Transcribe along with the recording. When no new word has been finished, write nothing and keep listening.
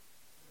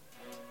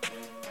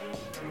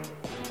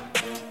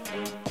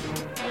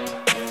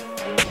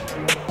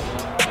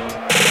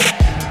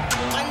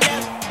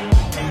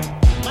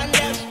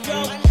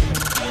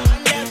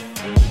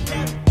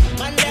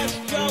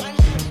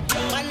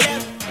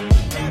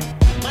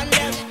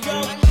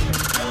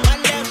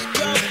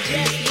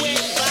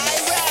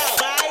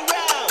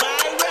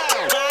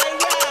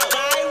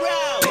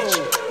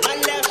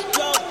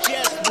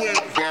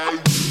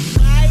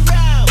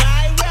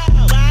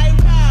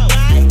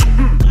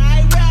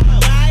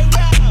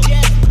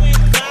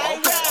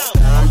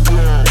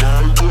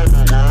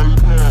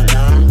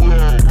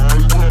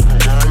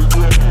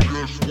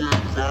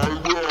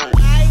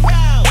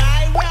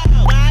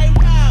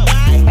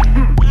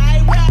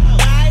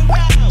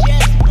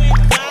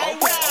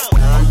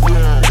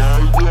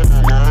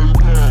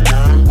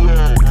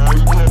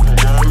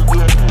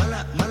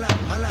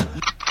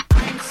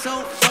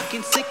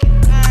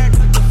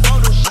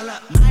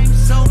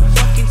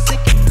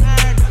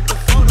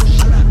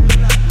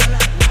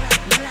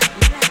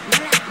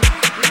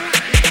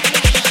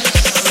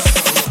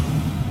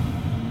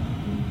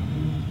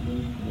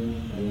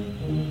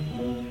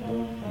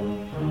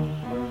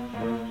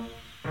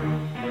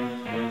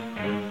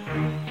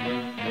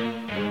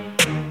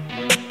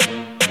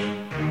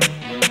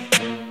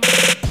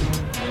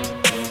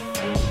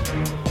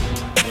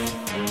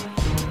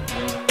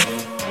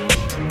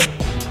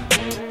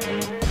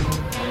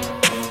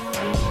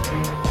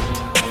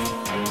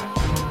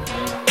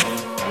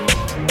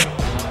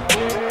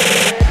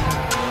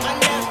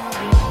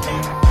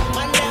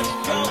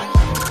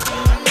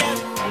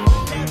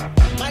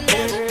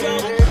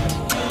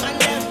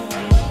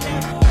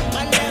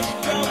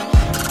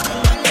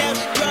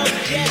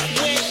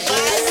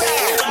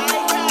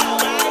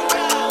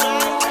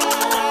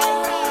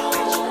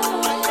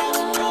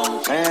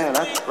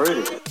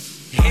pretty.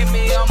 Hit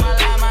me on my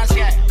line, my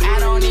sky. I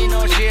don't need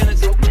no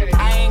shillers.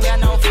 I ain't got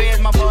no fears,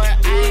 my boy. I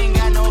ain't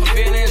got no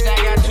feelings. I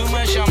got too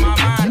much on my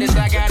mind. It's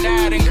like I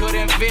died and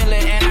couldn't feel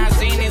it. And I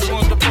seen this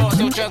once before,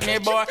 so trust me,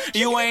 boy,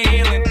 you ain't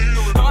healing.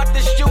 Off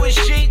the Jewish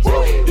sheets.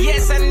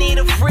 Yes, I need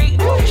a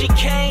freak. She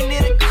came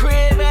to the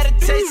crib, had a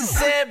taste of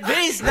said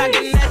beast.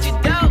 Knocking at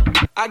your door.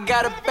 I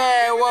got a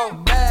bad whoa.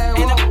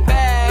 In a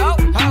bad oh.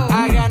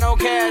 I got no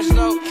cash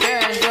though.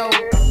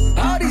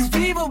 All these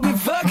people be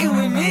fucking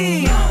with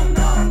me.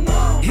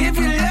 If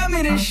you love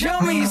me, then show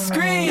me your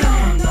screen.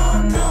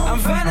 I'm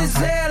fine as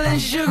hell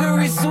and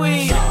sugary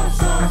sweet.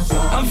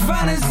 I'm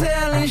fine as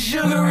hell and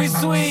sugary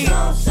sweet.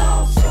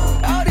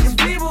 All these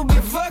people be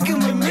fucking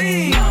with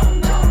me.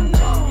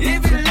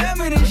 If you love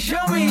me, then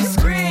show me your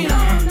screen.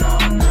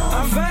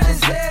 I'm fine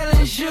as hell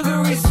and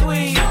sugary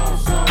sweet.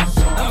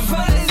 I'm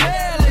fine as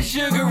hell and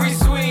sugary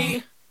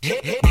sweet.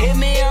 Hit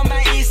me on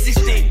my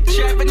E60,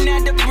 trapping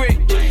at the brick.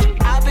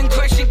 I've been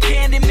crushing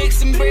candy,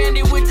 mixing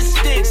brandy with the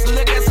sticks.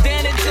 Look, I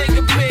stand and take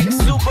a pic.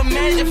 Super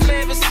major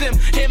flavor sim.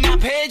 Hit my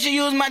page, you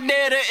use my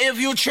data if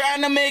you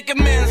trying to make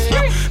amends.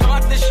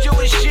 Off the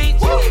Jewish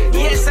sheets.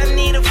 Yes, I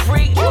need a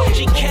freak.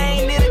 She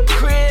came to the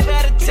crib,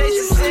 had a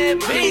taste of said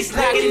beast.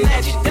 Knocking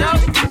at your door.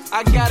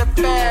 I got a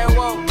bad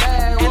whoa.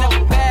 In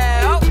a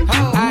bad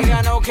oh. I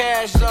got no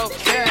cash though.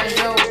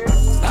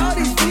 All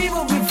these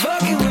people be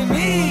fucking with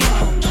me.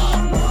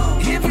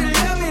 If you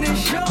love me, then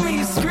show me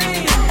your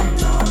screen.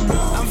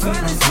 I'm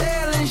fine as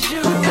hell and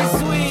sugary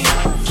sweet.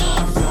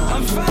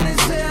 I'm fine as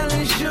hell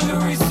and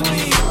sugary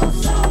sweet.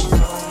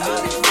 All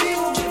these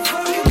people be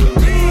fucking with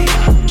me.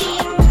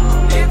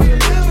 If you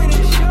love me,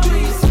 then show me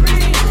your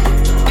screen.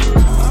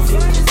 I'm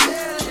fine as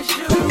hell and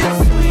sugary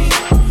sweet.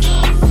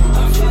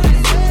 I'm fine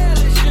as hell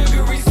and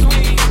sugary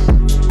sweet.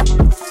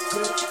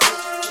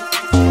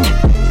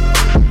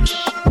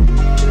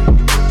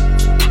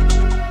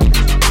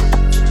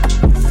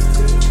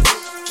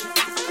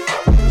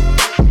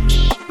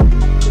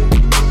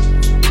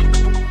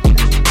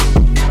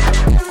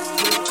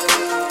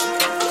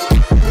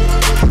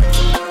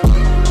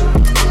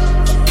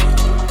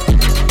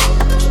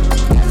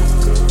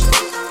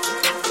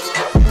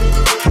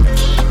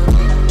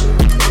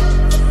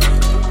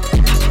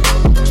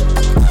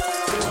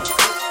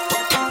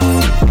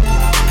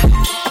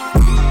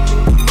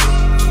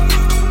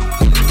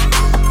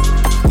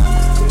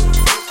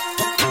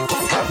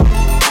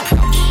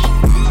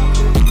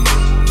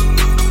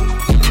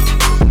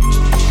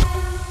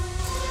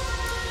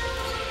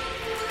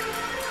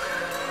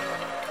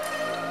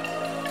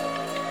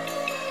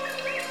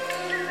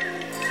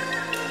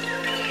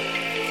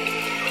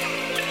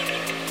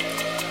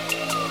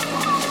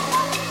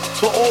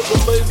 To all the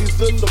ladies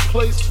in the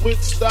place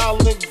with style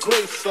and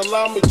grace,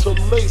 allow me to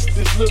lace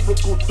these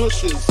lyrical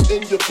douches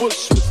in your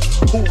bushes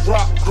who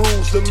rock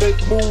grooves and make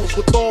moves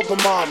with all the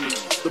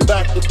mommies. The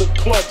back of the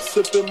club,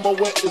 sipping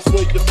Moet is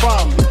where you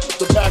find me.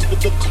 The back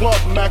of the club,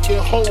 macking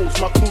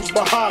hoes, my crew's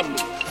behind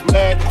me.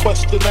 Mad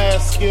question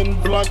asking,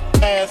 blunt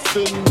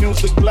passing,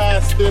 music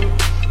blasting.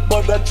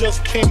 But I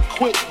just can't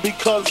quit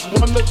because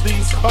one of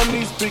these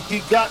honeys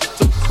Biggie got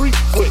to creep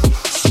with,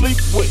 sleep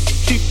with,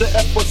 keep the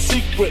effort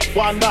secret.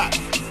 Why not?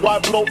 Why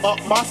blow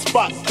up my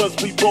spot? Cause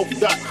we both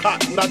got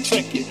hot. Now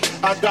check it.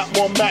 I got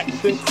more Mac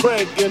than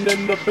Craig and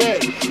in the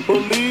bed.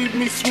 Believe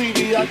me,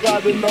 sweetie, I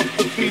got enough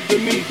to feed the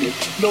needy.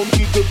 No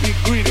need to be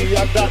greedy.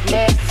 I got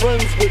mad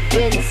friends with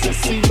Benz and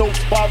C-notes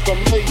by the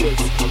layers.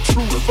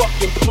 True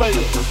fucking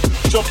players.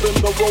 Jump in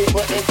the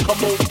Rover and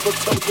come over.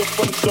 Tell your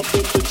friends jump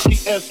in the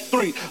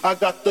GS3. I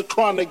got the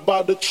chronic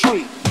by the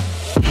tree.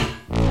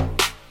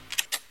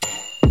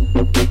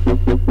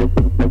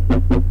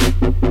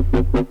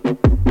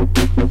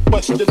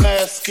 Question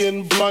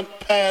asking, blunt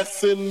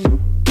passing.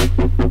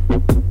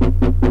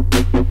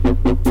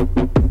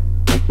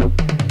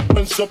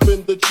 Friends jump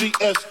in the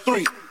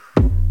GS3.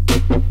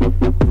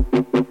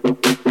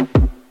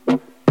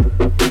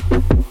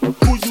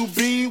 Who you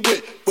be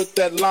with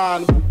that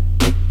line?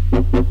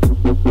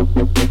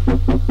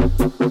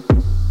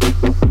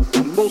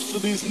 Most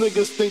of these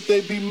niggas think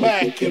they be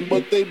macking,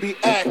 but they be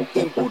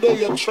acting. Who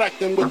they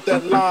attracting with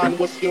that line?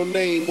 What's your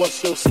name?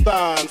 What's your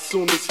style?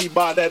 Soon as he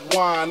buy that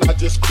wine, I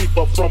just creep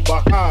up from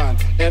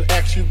behind and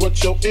ask you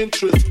what your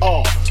interests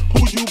are.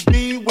 Who you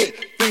be with?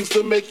 Things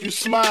to make you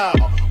smile.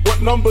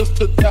 What numbers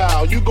to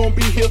dial? You gon'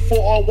 be here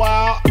for a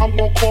while. I'm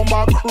gon' call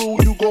my crew.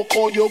 You gon'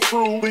 call your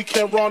crew. We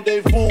can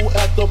rendezvous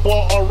at the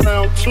bar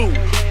around 2.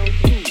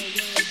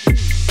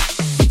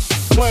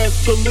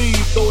 Plans to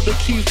leave, throw the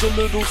keys to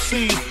Little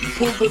C.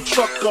 Pull the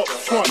truck up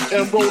front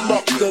and roll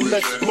up the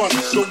next month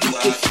so we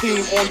can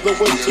steam on the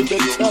way to the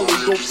telly.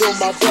 Go fill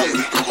my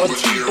belly. A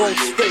T-bone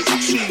steak,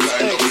 cheese,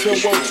 eggs, and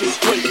roaches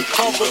great.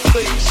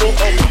 Conversation for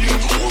a few,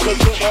 cause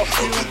in a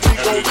few we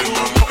gon' do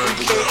what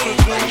we came to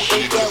do.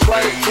 Ain't that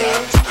right,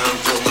 man?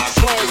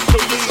 Plans to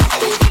leave,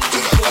 throw the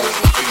keys to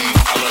Little C.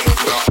 Pull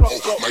the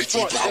truck up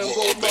front and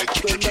roll up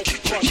the next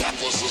month.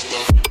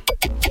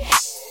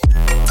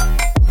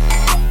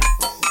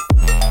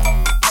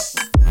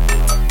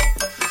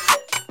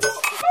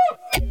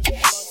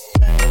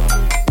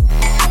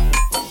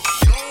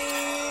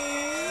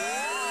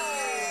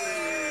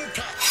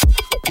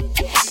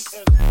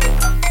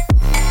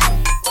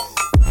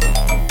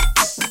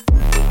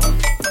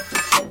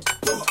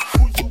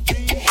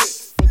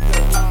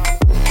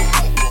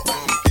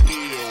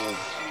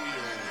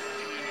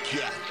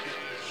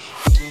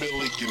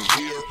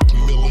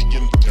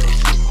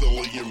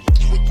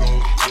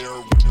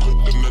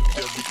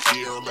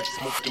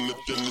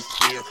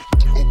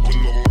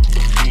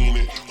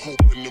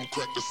 them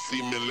crackers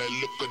see me like,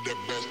 look at that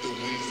bastard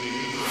Weezy.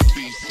 He's a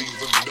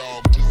species of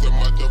dog, he's a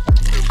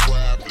motherfucking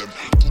problem.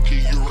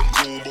 Okay, you're a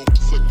goon, but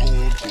what's a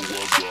goon to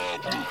a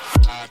goblin?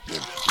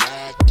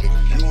 Nothing,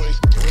 you ain't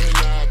doing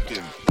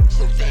nothing.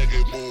 Some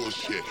faggot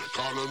bullshit,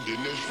 call them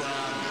Dennis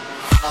Friday.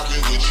 Call me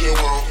what you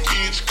want,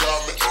 each call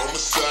me on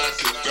the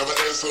sidekick. Never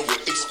answer when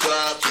it's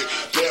private.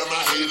 Damn,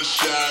 I hate a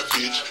shy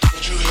bitch.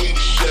 Don't you hate a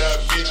shy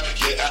bitch?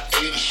 Yeah, I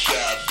hate a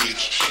shy bitch.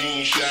 She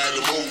ain't shy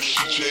no more,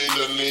 she changed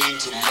her name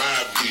to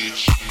my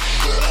bitch.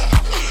 Yeah,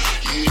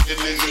 that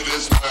nigga,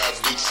 that's my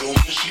bitch. So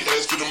when she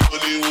asks for the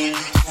money, when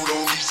you do,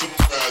 don't be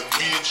surprised,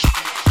 bitch.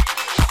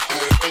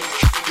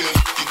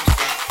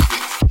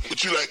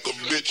 But you like a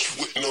bitch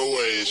with no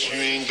ass, you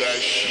ain't got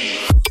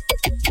shit.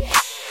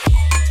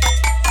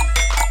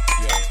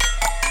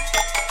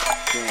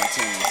 Doing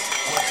things.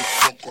 What the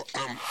fuck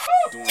I'm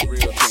doing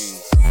real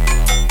things.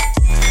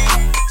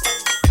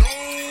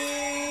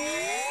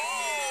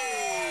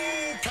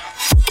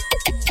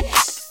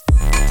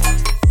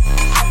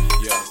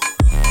 Yeah.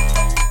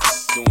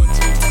 Doing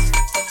things.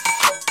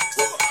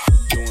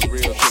 Doing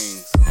real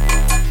things.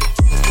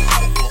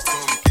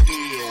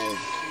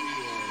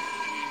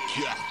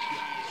 Yeah.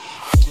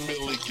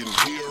 Million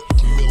here,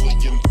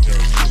 million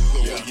there.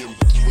 Million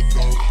with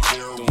no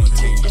hair. Doing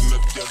things.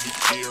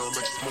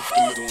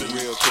 Doing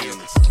real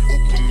things.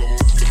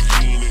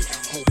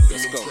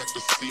 Let's go.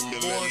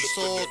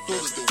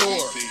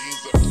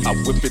 I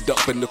whip it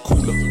up in the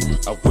cooler.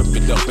 I whip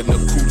it up in the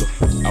cooler.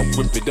 I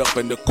whip it up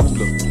in the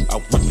cooler. I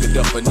whip it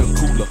up in the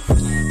cooler.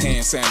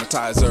 Hand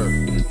sanitizer.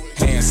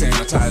 Hand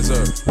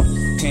sanitizer.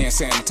 Hand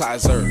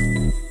sanitizer.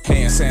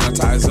 Hand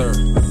sanitizer.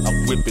 I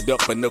whip it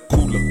up in the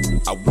cooler.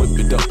 I whip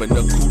it up in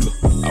the cooler.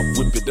 I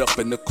whip it up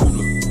in the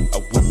cooler. I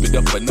whip it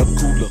up in the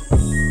cooler.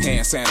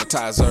 Hand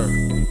sanitizer.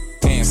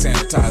 Hand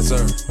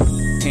sanitizer.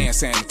 Hand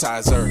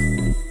sanitizer.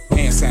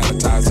 Hand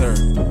sanitizer.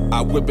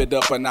 I whip it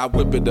up and I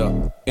whip it up.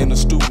 In the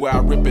stew where I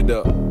rip it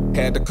up.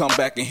 Had to come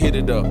back and hit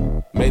it up.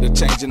 Made a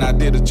change and I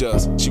did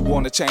adjust. She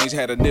wanna change,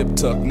 had a nip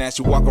tuck. Now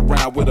she walk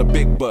around with a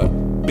big butt.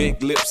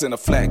 Big lips and a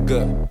flat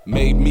gut.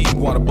 Made me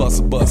wanna bust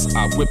a bus.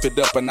 I whip it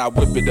up and I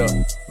whip it up.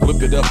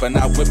 Whip it up and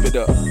I whip it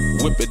up.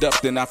 Whip it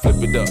up then I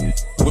flip it up.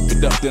 Whip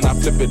it up then I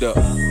flip it up.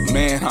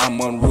 Man, I'm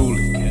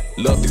unruly.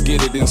 Love to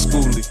get it in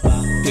schoolie.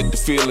 Hit the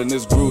feeling,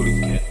 it's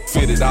groovy.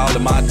 Fit it all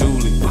in my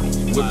dually.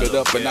 Whip it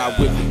up and I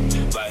whip it.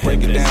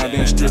 Break it down,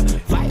 then strip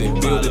it. Then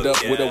build it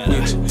up with a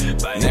witch.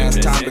 Now it's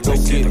time to go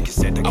get it.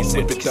 I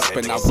whip it up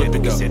and I whip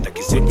it up.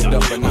 Whip it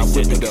up and I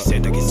whip it up.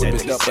 Whip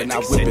it up and I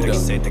whip it up.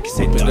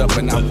 Whip it up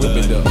and I whip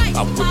it up.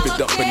 I whip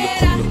it up in the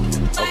cooler.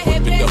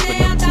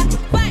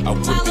 I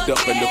whip it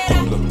up in the cooler. I whip it up in the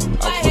cooler.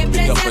 I whip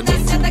it up in the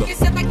cooler.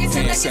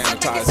 Hand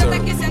sanitizer.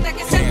 Hand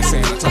sanitizer.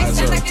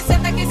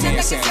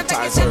 Hand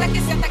sanitizer.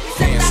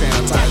 Hand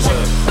sanitizer.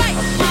 I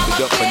whip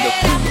it up in the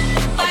cooler.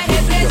 I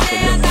whip it up in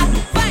the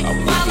cooler. I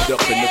whip it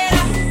up in the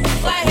cooler.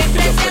 I whip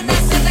it up in the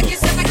cooler.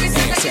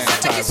 Hand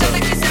sanitizer.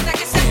 Hand sanitizer.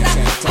 Hand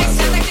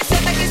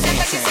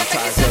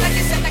sanitizer.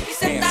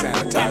 Hand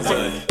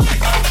sanitizer.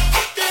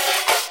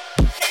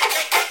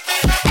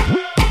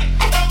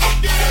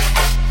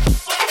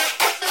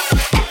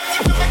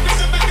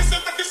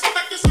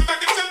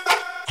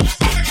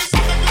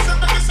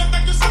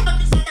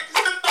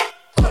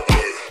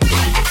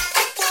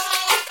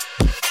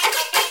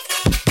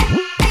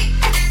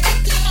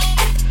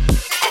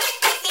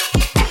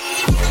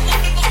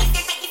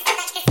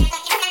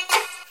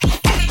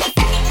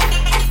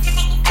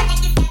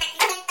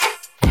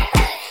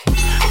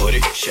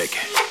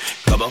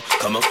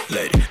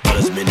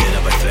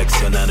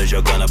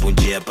 Jogando a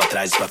bundinha pra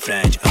trás e pra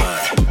frente.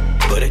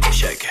 Booty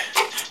shake.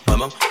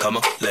 Come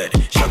on,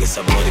 lady. Joga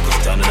essa bunda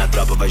encostando na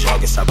tropa. Vai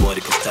joga essa bunda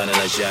encostando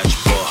na gente,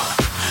 porra.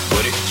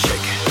 Booty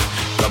shake.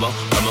 Come on,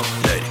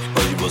 lady.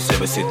 Hoje você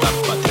vai citar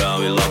pro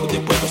patrão e logo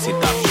depois vai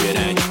citar pro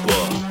gerente,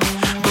 porra.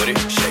 Booty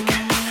shake.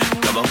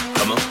 Come on,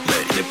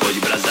 lady. Depois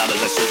de brasada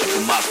já solta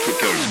fumaça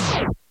porque eu...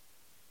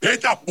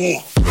 Eita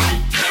porra!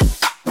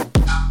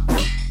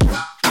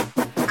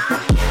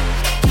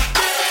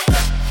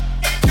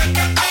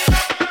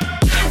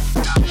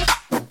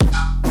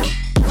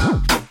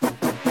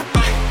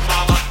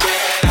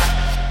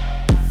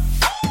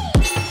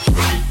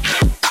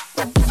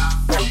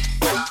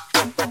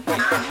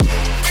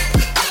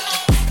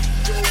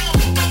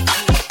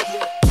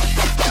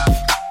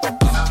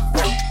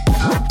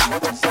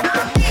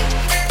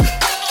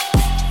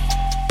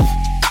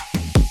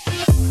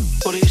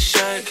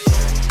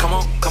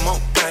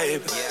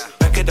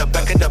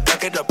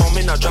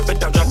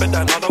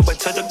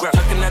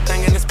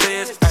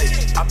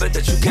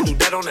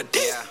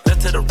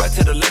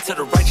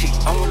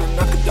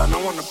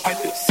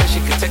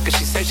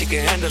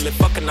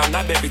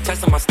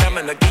 Testing my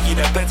stamina, give you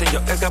that best and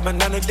your ex got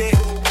banana dick.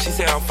 She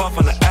said I'm far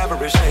from the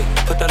average, hey.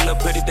 Put that little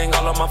pretty thing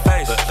all on my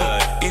face.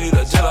 Eat it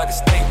up just like a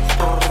steak.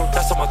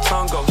 That's how my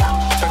tongue go.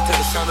 Turn to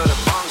the sound of the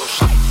bongo.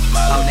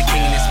 I'm the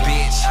king of this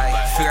bitch.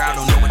 Fear I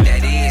don't know what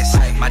that is.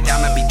 My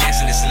diamond be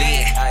dancing this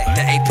lit.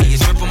 The AP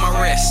is drip on my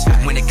wrist.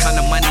 When it come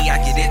to money,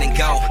 I get in and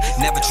go.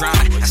 Never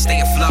drama, I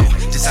stay afloat.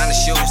 Designer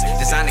shoes,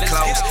 designer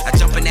clothes.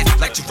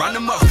 run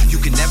them up. You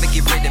can never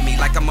get rid of me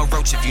like I'm a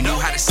roach. If you knew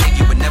how to save,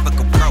 you would never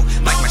go broke.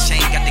 Like my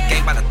chain got the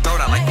game by the throat.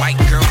 I like white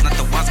girls, not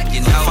the ones with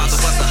your nose. Father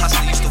was a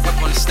hustler, used to whip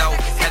on the stove.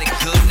 Had it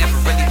good, never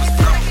really was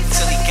broke.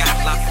 Till he got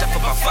locked up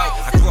for my fault.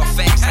 I grew up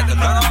fast, had to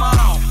learn them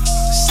all.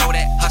 So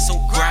that hustle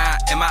grind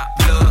in my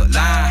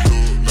bloodline.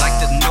 Like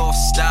the North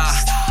Star,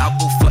 I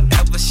will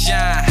forever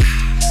shine.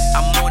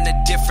 I'm on a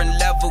different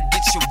level,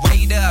 get your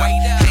weight up.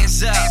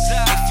 Hands up,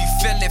 if you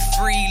feeling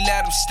free,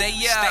 let them stay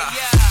up.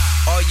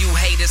 All you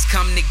haters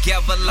come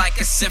together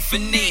like a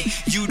symphony.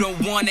 You don't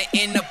wanna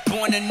end up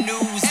on the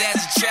news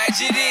as a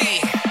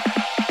tragedy.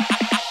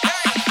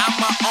 I'm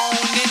my own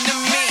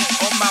enemy.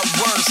 On my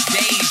worst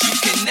days, you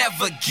can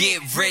never get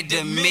rid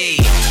of me.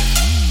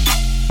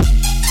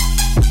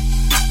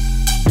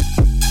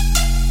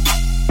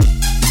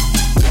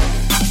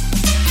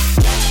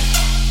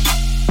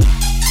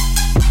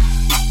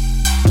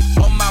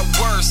 On my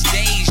worst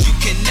days, you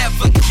can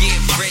never get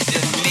rid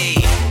of me.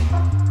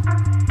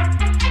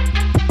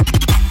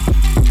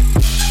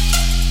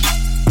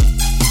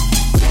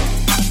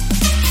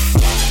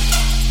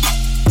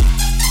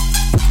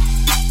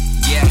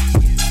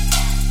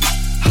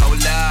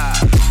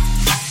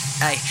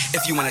 Hey,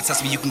 if you wanna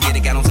test me, you can get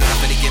it. Got on time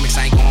for the gimmicks.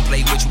 I ain't gon'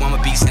 play with you. I'm a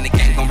beast in the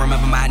game. Gon'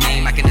 remember my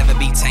name. I can never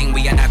be tamed.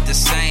 We are not the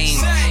same.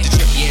 The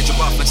trip, yeah, drop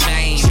off my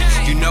chain.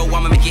 You know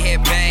I'ma make your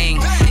head bang.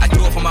 I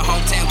do it for my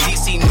hometown,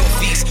 DC,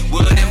 Northeast.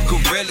 Will of them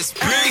gorillas be?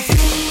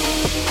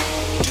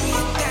 Do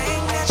you think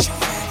that you're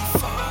ready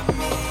for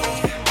me?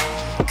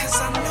 'Cause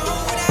I know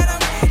that I'm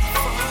ready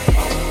for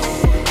you.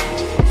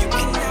 You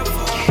can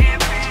never.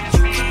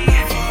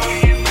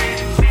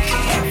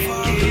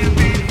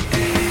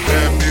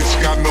 Bad bitch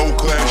got no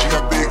class, she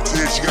got big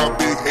tits, she got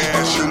big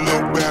ass. She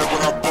look bad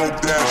when I broke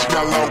that, she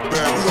got low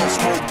bad, we gon'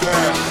 smoke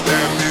that.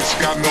 Bad bitch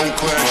got no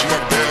class, she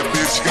got bad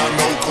bitch, she got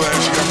no class,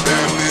 she got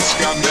bad bitch, she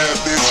got bad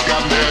bitch, she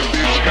got bad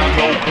bitch, she got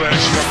no class,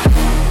 she got.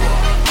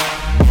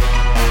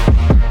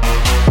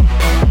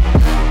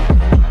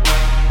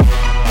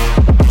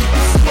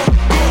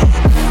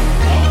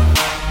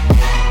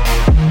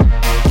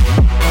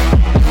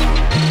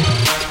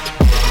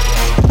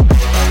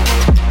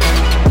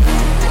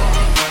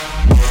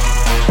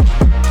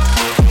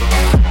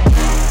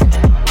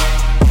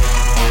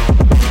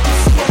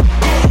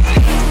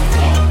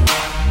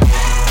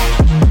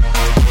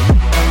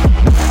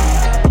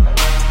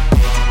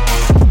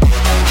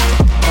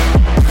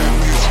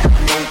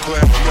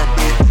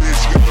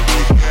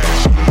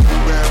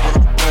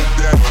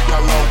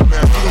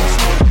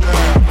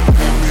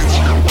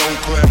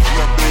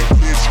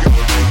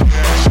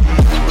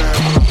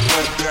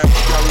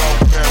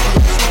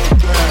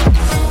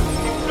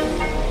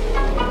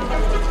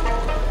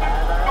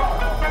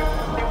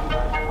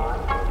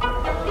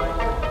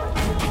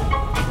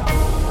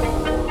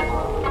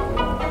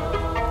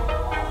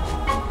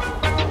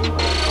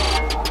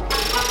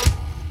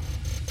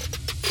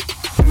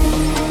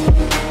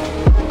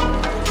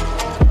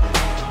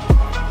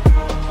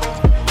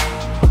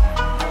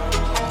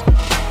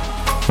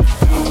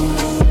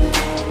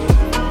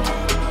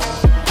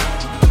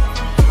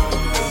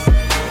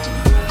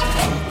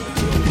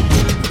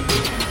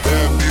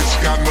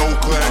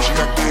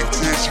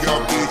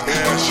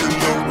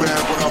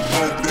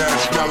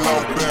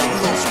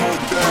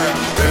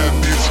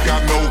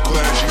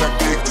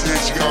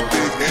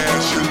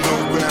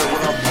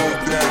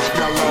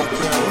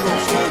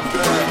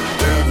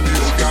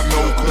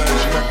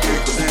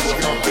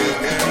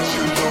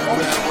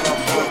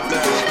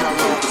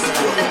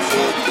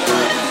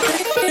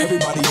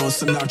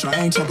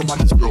 I ain't talking about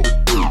this bro.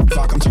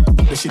 Fuck, I'm talking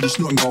about the shit you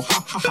snort and go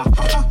ha ha ha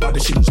ha ha. About the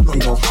shit you snort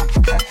and go ha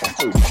ha ha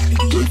ha.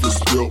 Take a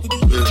step,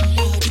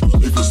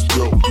 take a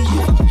step,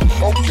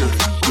 okay,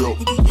 step,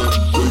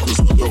 take a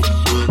step,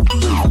 take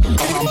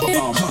a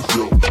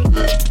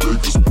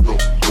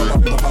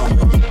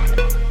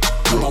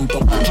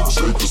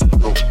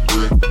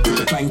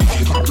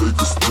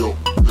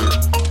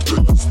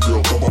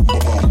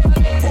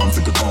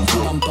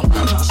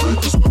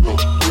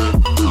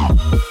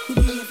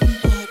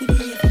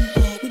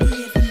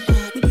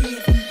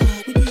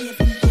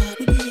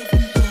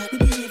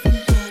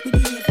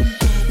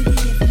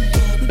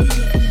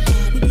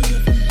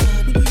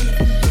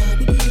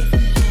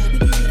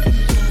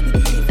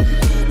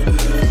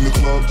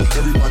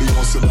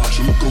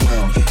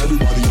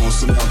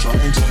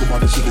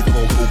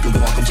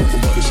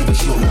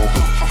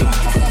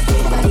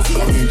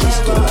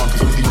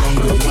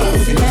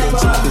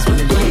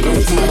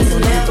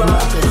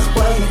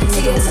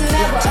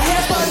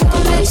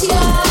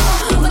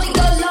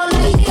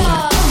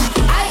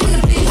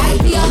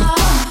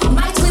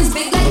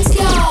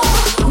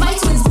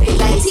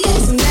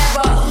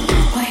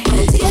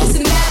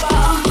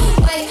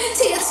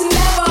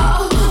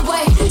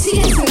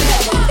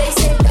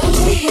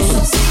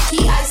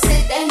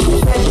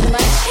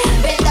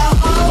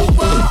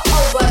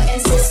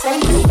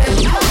Thank you.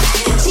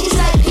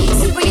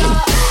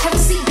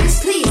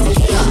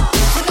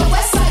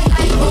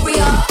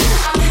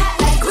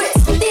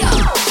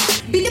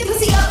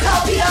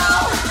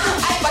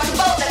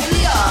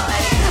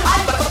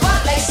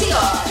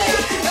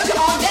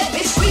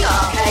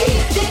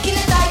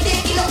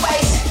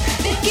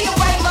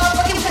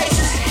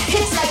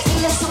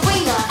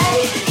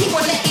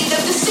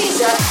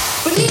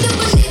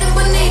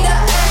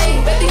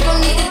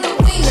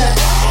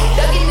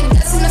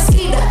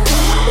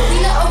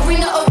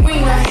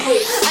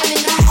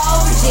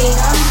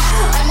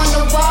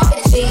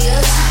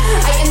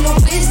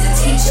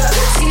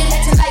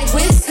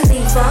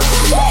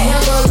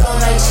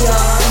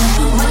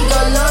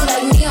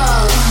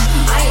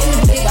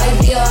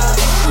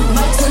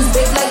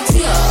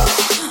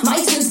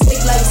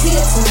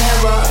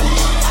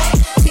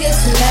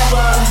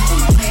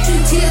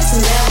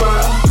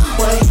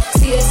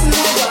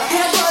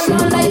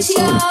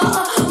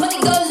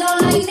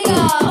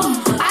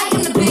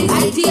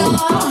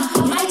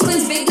 My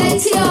twins big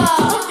like Tia.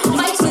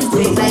 My twins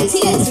big like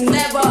Tia to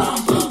never.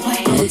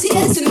 Wait,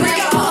 Tia to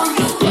never.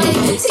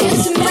 Wait, Tia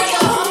to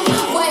never.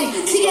 Wait,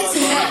 Tia to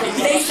never.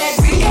 They said,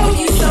 Rico,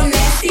 you so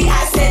nasty. I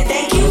said,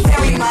 thank you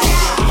very much.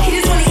 He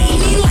just wanna eat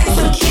me like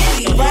some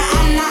candy, but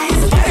I'm not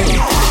his third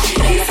cut.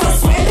 He so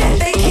swear that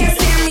they can't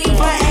stand me,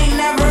 but ain't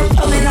never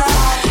pulling up.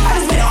 I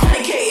just made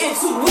 100K in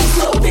 2 weeks,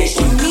 little bitch.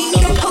 You need me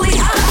to pull it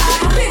up.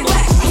 Big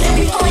black, let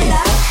me pull it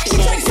up. She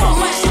drank so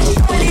much, she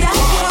throwing it up.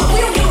 We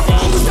don't give a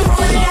fuck who's still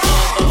rolling it up.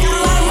 Got a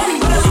lot of money,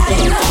 but a lot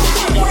ain't enough.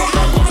 We're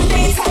out, one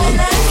day telling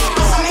us.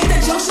 I make the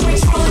joke, she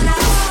ain't trolling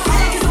us. My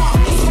neck is on,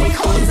 so they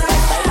calling us.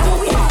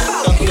 We don't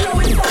fuck, you know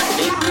it's us.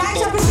 I'm not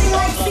jumping shit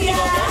like Tia.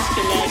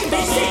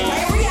 Bitch, shit,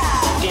 diarrhea.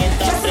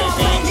 Just on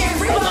like that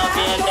river.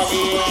 You can't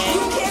see us.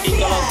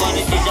 I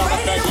ain't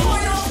never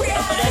want no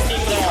prayer.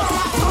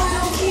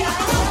 No Kia.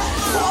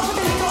 So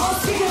open the door,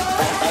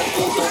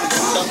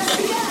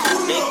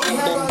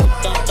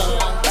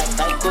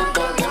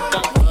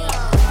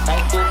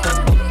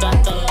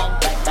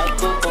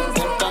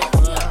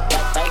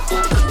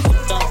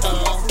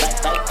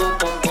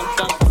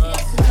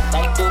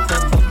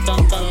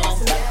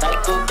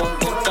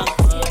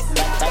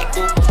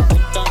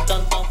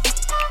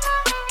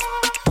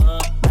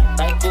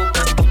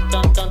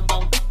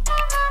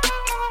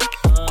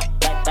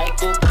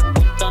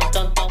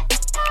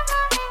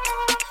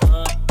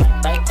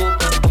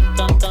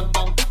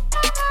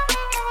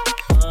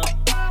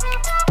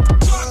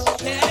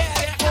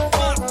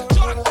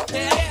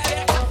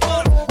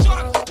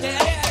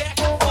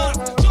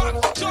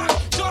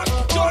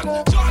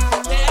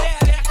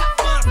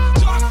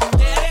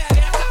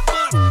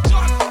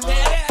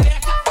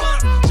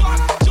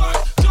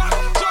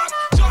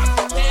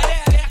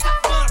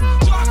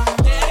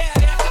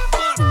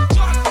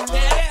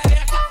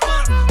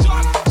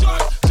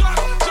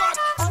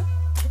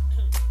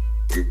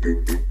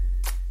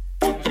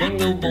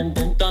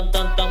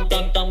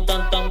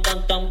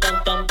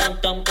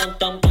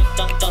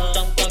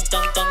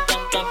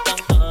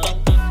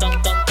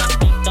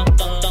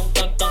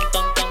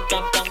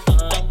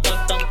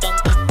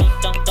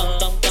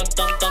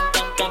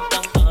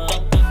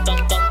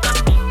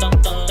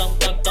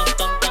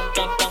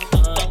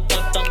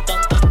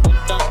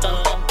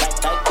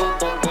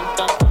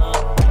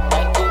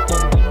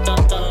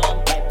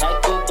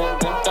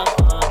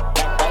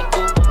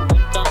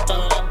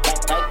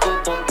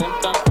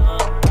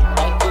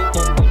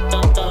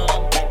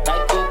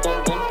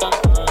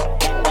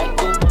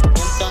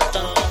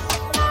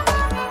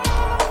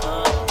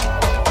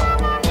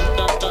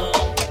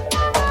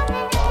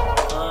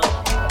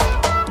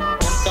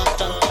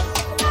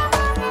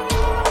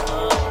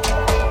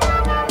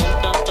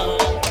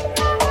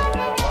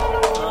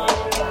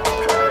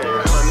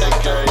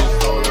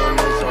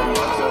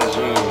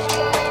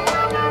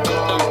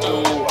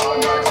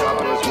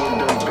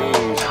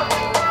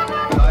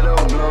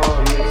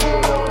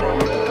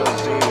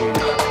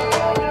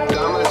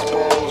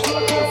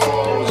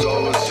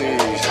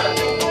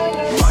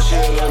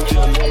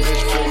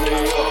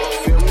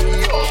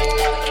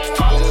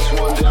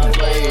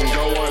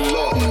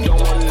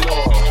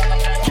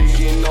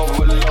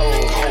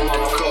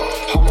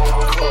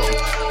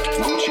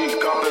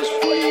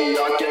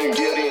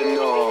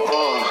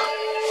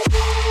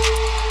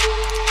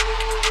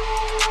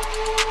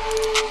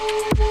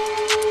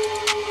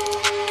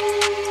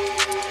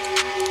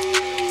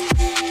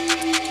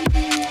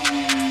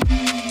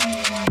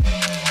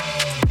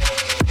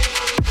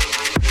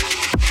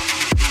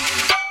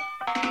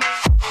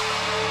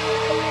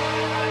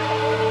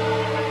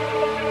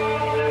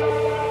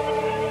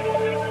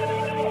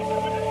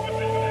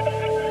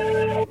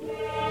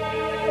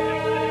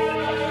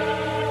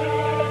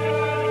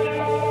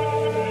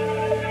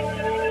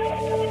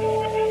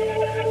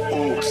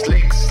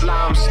 Slick,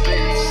 slime,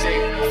 spit,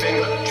 sick,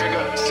 finger,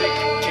 trigger, sick,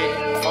 kick.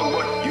 Fuck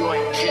what you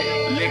ain't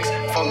hit licks.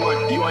 Fuck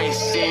what you ain't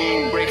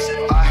seen bricks.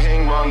 I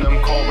hang round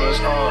them cobras,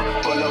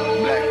 pull up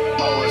black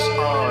bowers,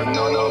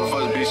 none of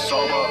us be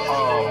sober,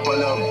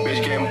 pull up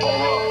bitch game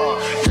over,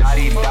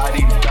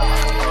 la-di-da-di-da,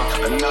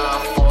 a 9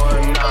 for a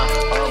 9,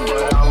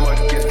 but I'ma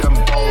get them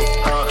both,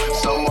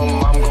 some of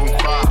 'em I'm gon'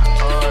 cry,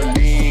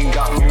 lean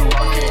got me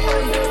rocking,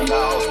 the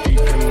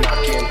loudspeaker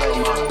knocking,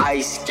 my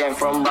ice came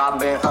from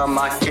robbing,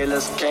 my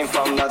killers came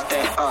from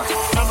nothing,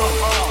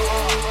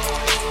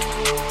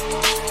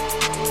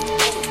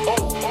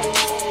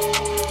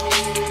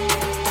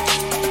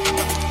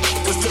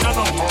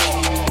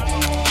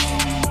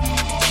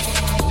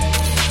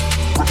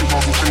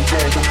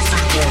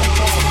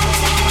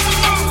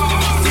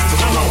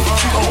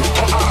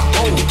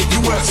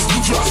 US, you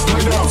just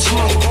lay down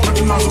slow.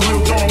 Recognize a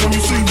real dawn when you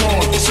see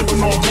one.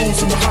 Sipping on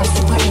booze in the house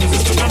of blues.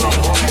 It's the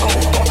NYE.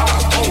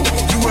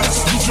 US,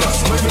 you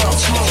just lay down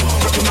slow.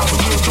 Recognize a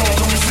real dawn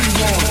when you see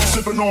one.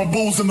 Sipping on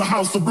booze in the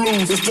house of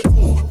blues. It's the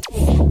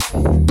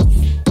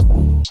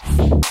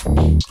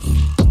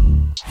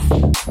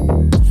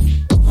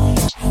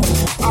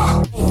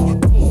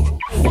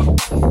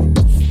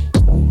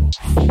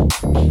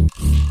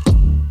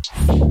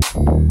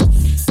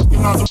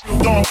recognize a real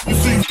dawn when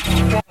you see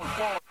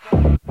one.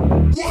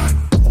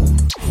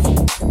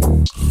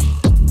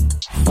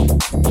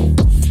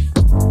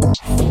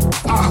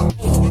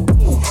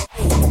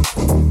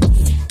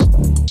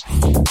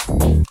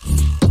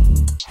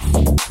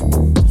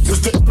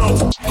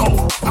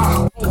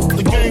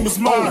 game is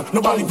mine.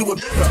 Nobody do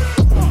it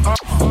better.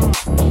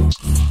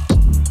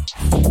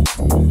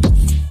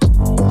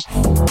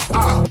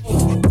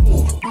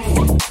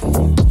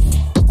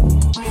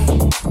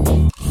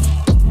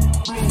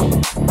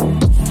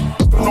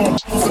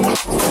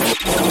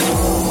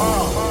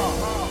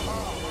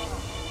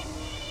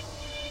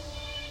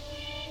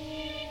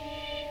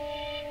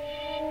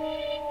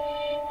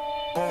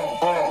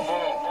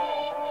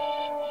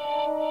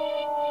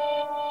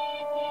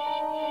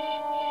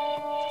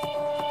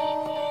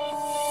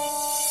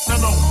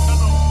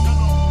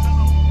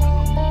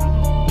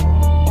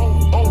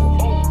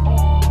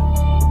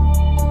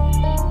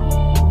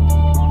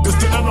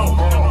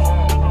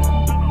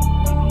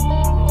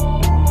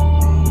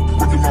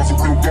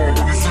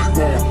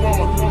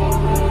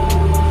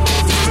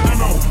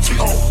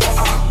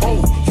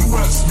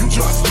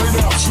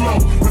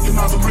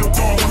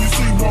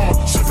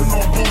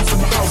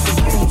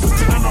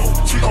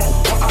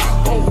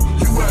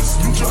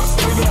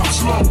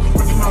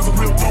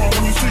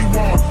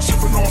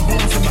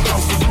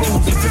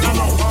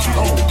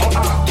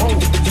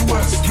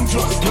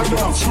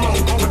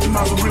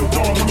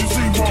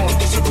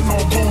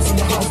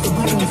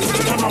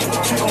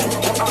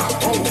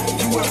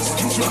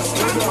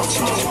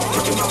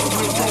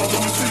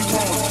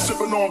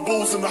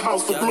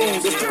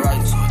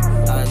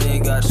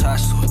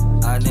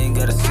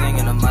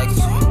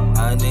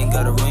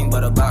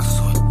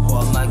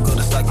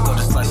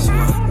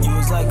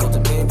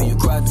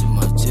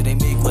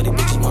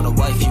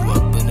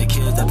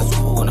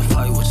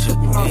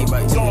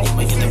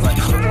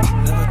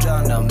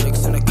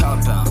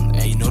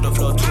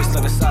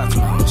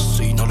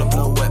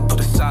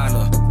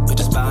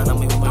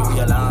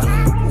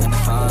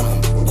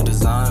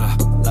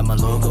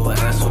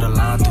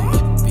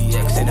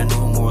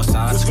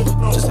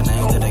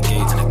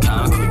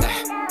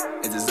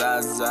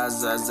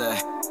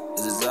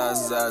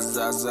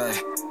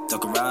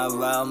 Duck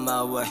around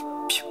my way,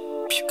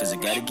 cause I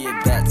gotta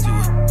get back to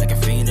it. Like a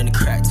fiend and a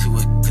crack to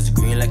it. Cause the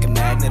green like a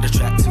magnet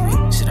attract to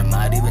it. Shit, I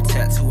might even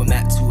tattoo a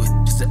mat to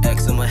it. Just an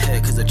X on my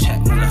head cause I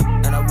chat me like.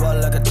 And I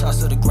walk like a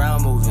toss of the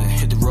ground moving.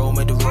 Hit the road,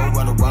 made the road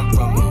run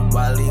from me.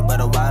 Wildly by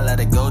the wild, let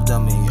it go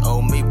dummy.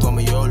 Oh me, for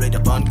me, oh late the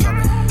fun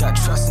coming. Got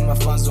trust in my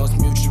funds, so it's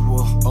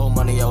mutual. Old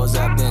money, I was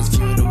at Ben's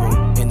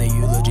funeral. In the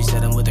eulogy,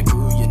 said I'm with the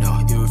crew, you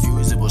know.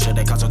 Irrefusable, shit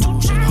that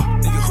constitutional.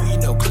 Nigga who you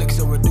know, click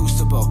so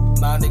reducible.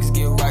 My niggas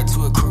get right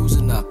to it,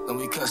 cruising up. And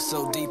we cut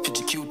so deep,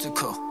 picture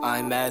cuticle. I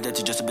ain't mad that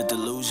you're just a bit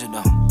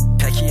delusional.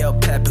 Packy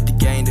out, pat, but the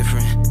game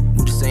different.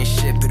 Move the same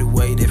shit, but the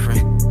way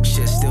different.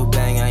 Shit still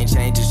bang, I ain't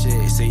changing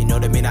shit. So you know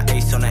that mean I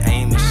ace on the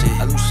aim and shit.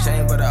 I lose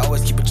shame, but I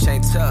always keep a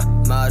chain tough.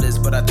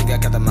 Modest, but I think I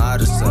got the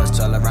modest touch.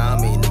 All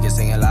around me, niggas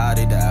singing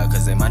la-di-da.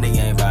 Cause their money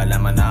ain't right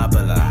like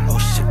Monopoly. Oh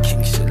shit,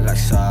 king shit like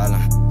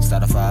Solemn.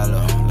 Start to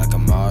follow, like a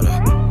martyr.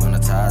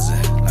 Monetize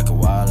it, like a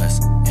Wallace.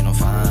 Ain't no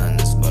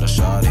fines, but a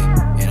shorty.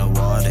 Ain't no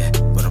awarded,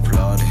 but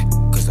applauded.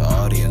 Cause the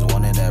audience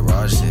wanted that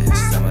raw shit.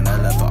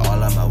 Salmonella for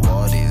all of my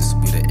wardies.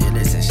 We the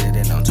illest and shit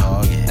ain't on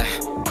target.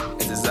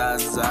 It's a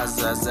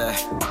za-za-za-za.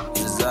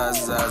 It's a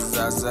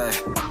za-za-za-za.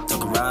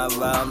 Talk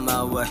around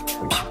my way.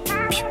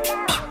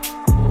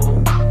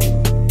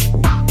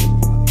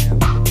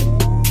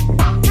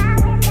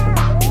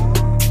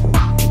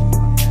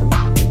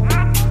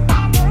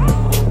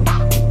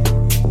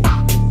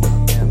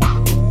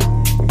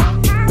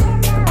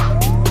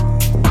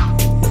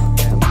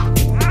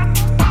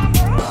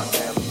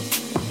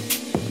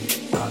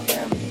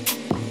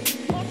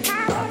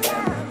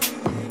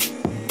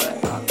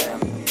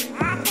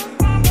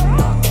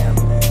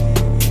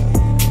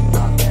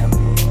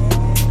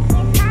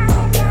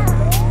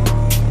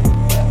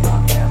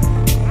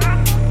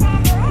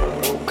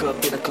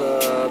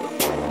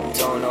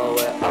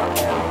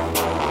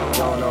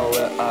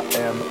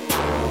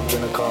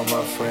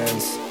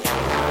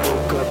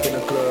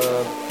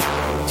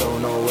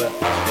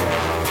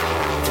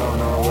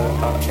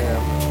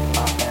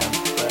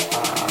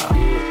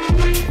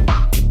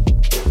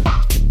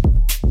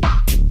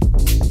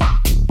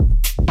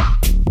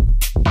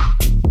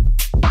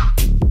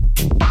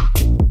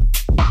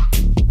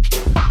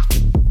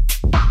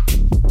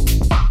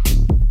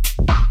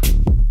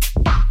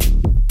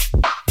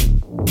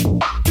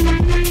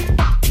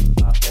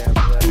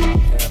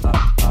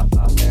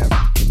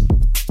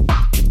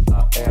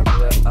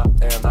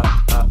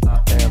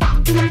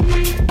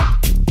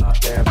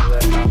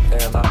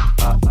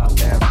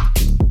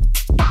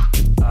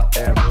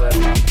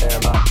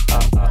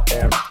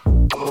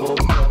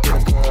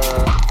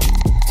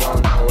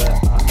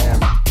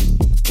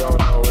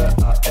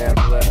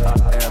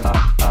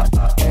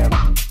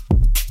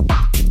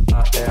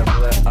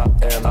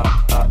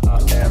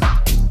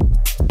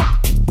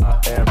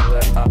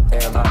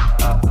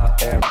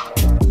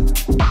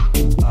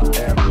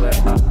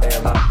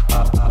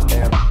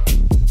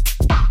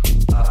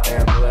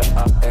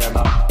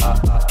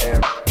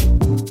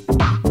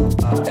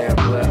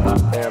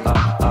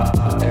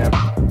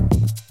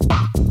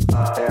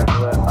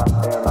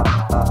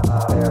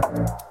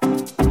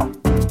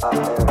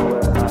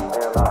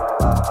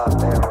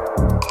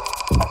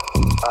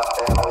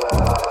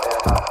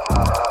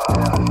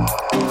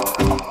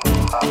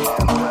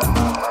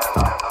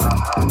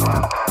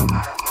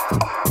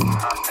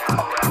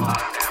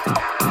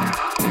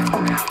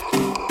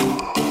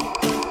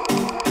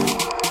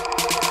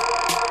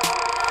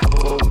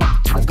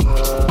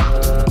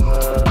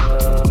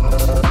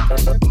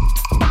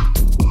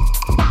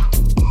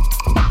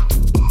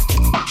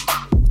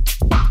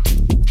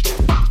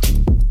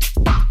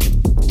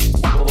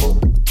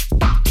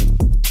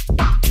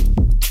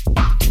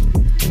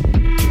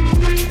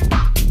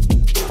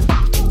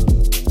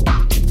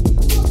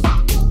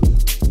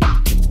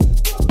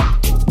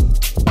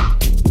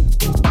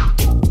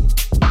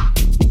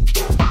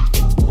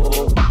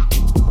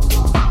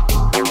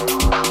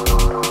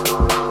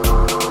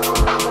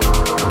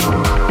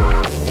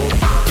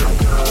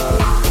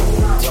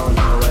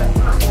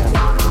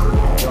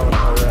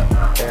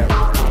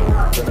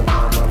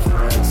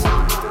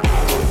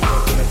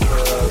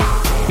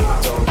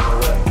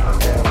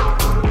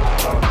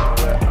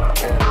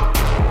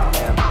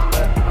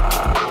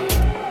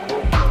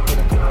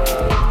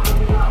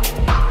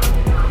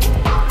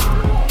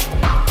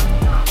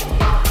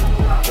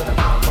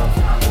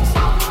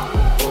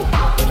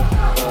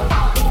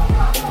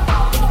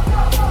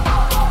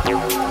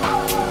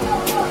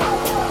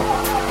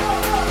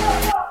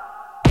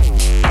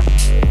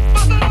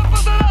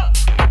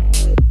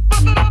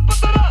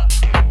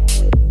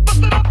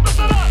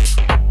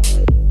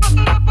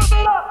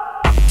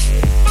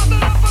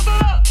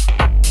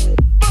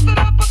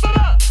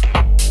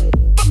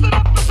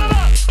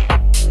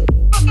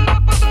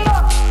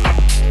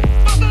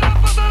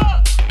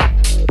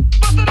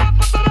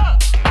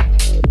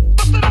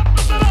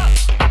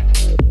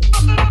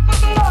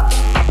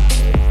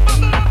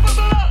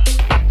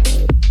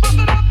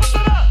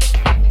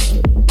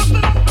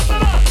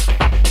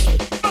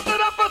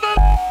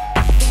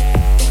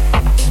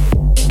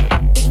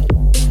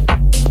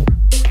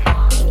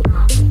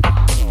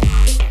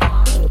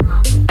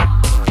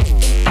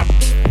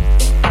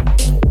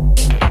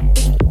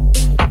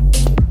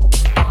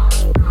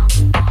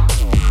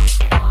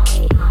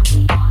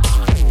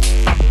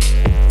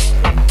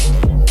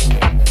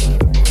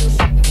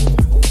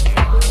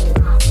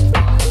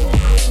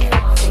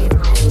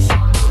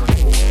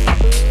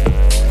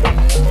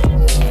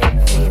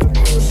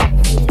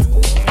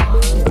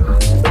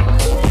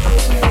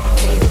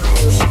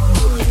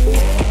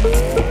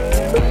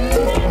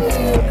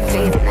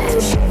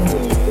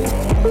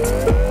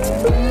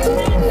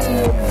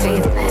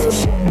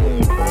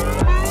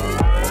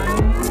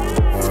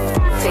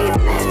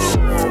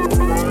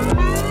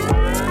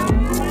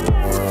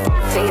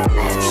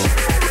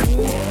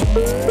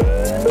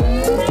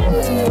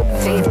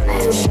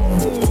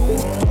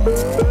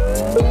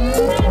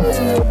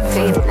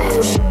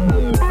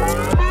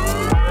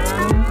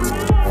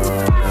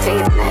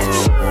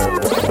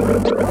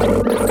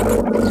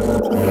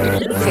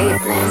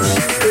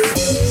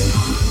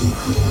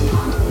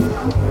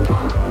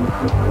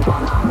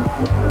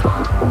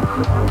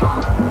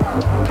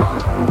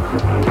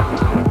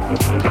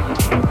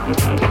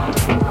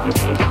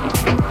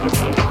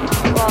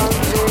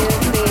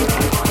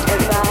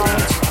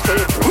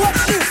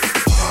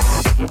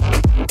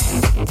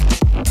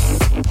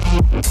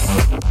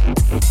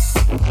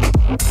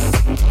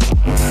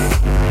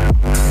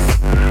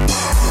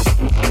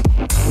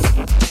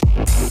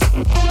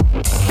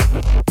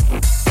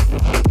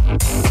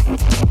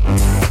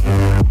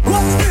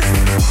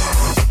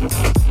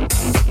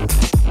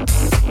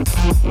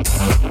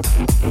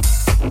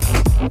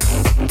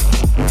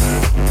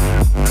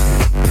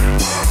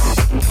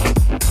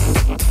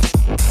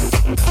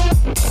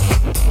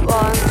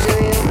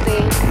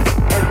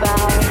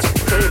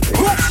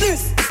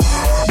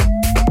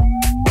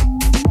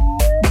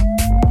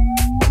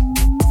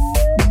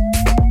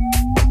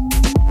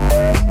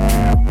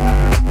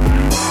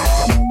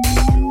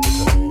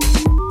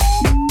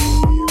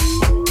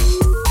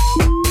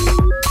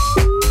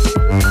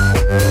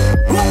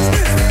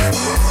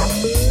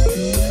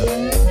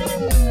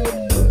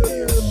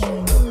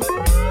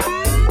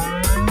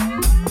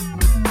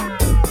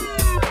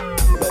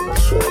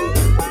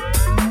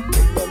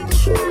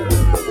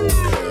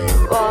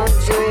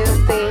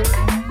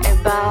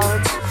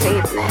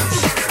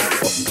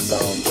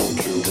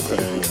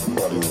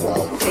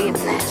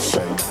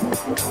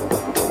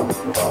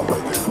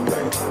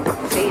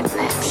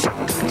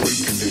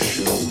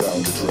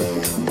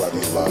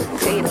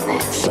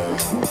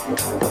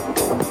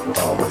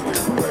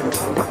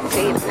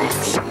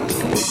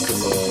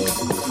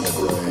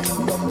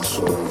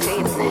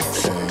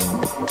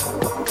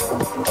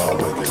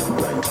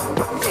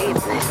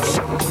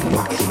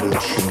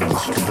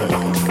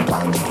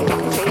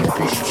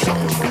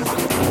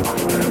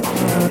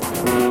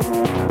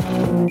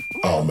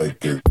 I'll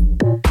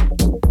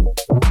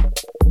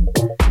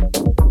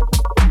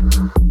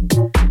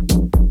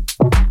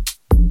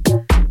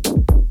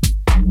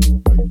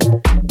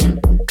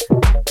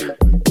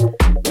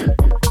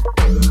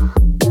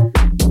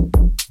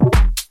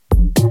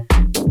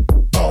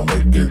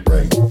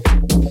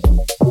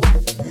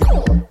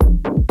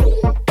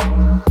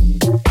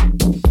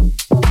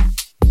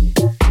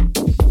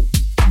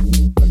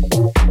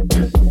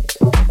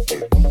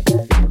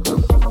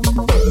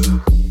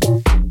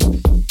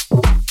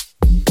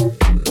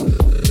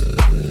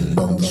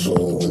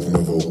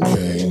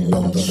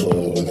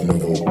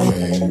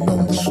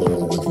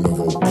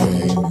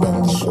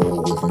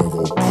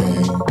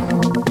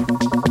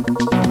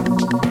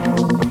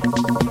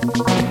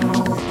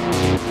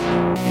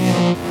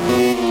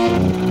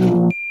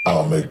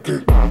make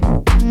it.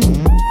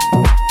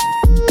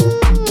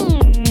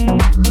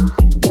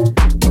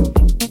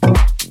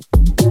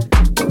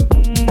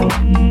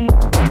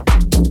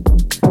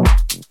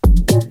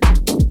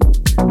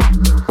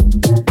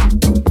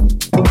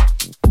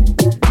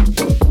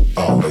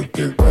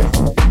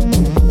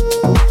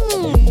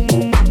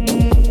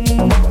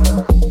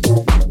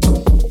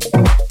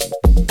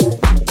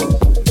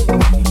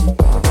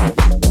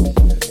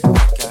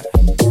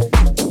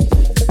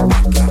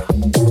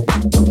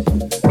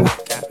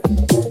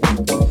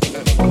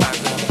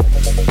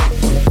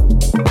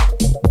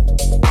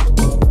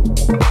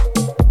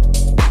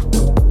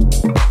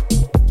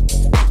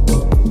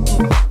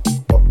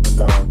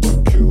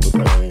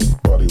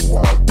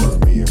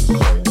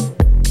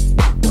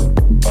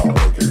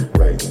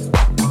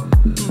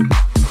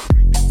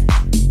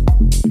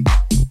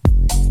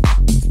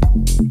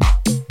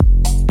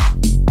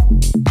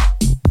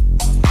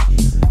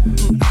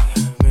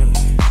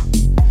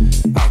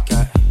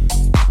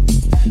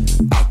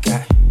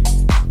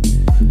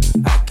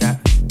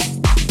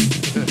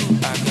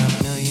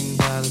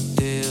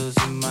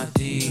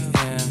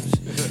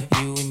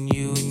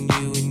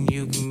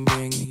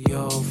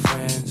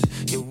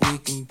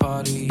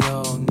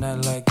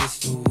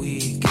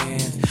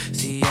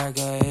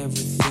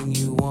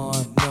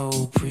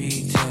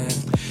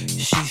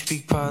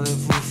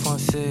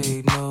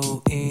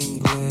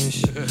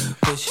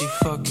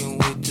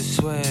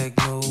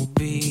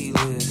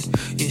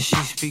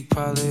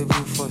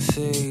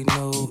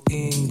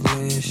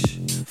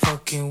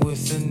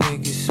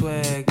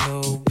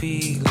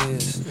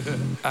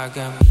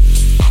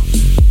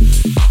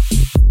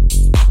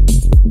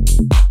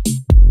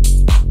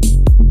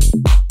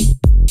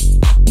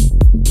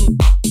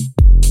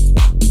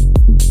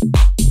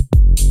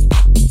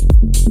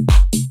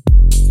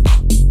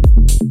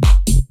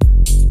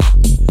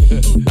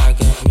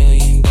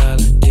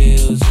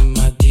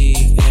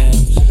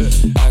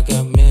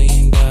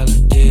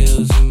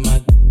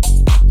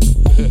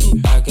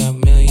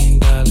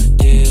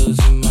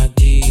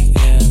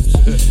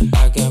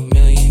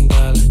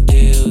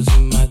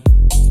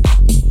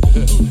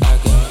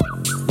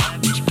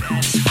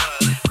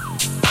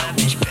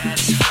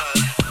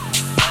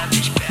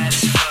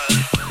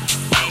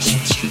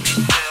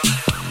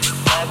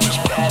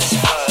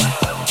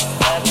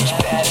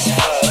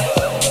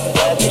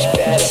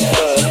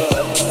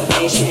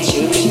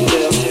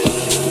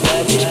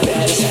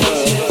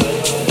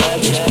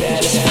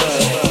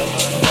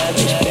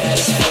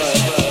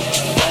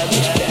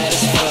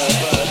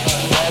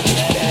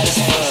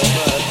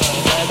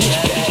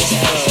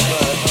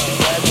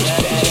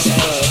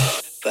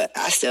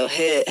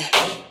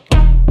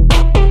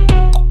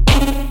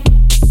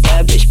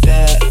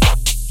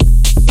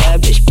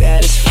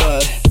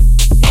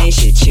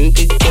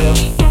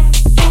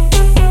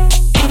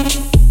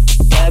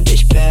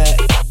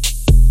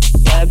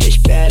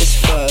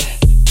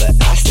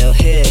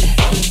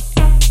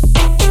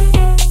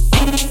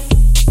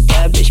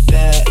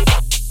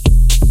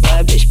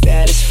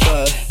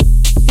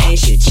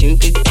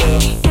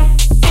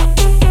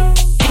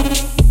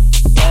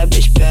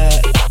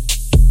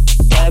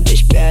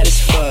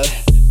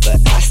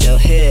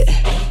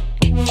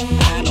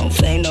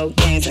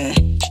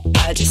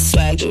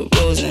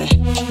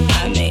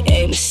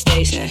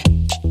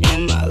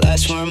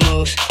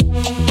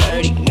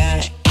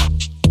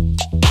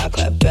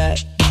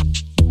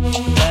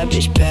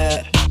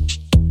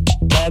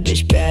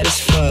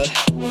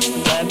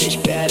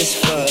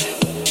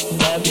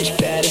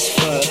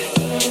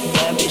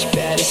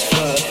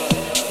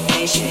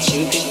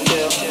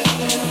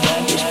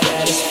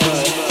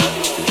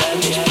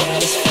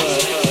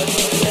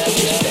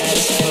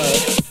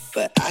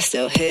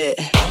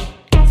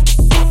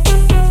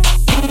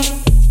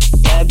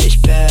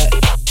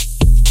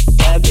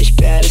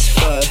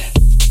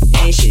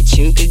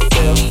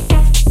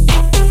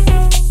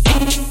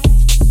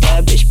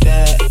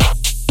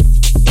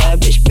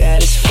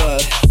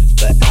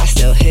 But I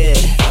still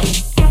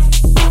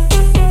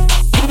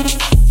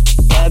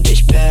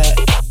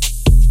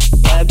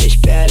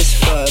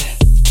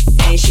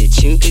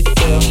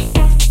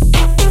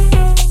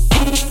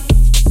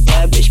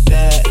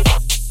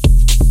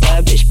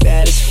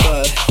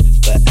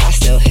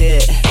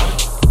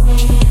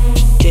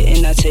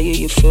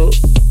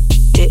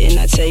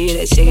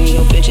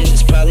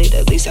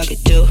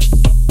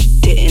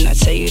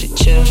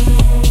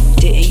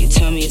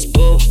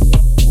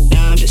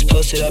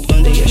it up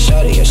under your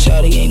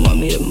shawty ain't want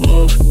me to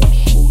move.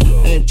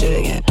 Let me do it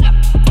again.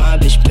 My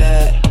bitch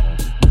bad,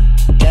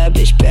 that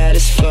bitch bad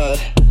as fuck.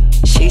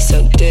 She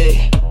so dick,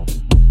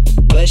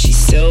 but she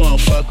still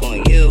won't fuck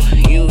on you.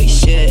 You eat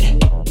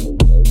shit,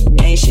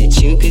 ain't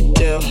shit you could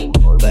do,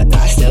 but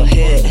I still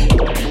hit.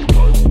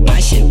 My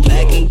shit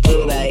black and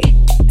blue like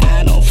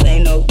I don't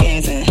play no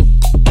games and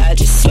I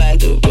just swag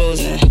the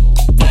rules and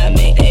I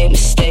made 8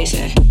 mistakes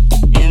and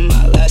in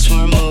my last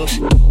 4 moves,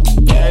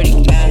 dirty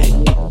Mac,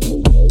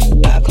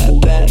 I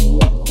clap back.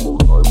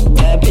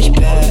 That bitch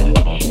bad,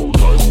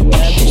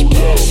 that bitch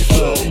bad as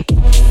fuck.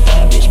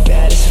 That bitch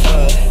bad as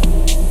fuck.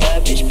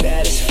 That bitch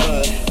bad as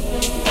fuck.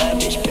 That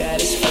bitch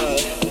bad as fuck.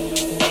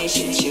 Ain't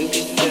shit you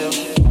could do.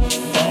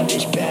 That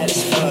bitch bad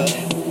as fuck.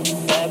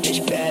 That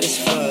bitch bad as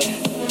fuck.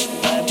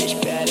 That bitch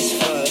bad as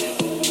fuck.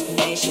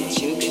 Ain't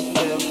shit you could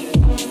do.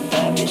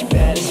 That bitch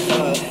bad as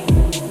fuck.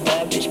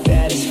 That bitch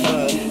bad as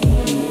fuck.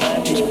 That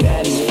bitch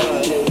bad as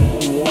fuck.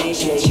 Ain't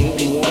shit you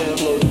could do.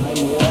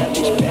 That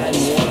bitch bad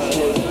as fuck.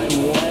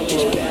 That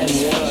bitch bad as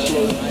fuck.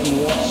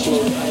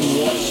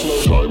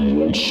 Time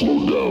won't slow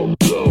down.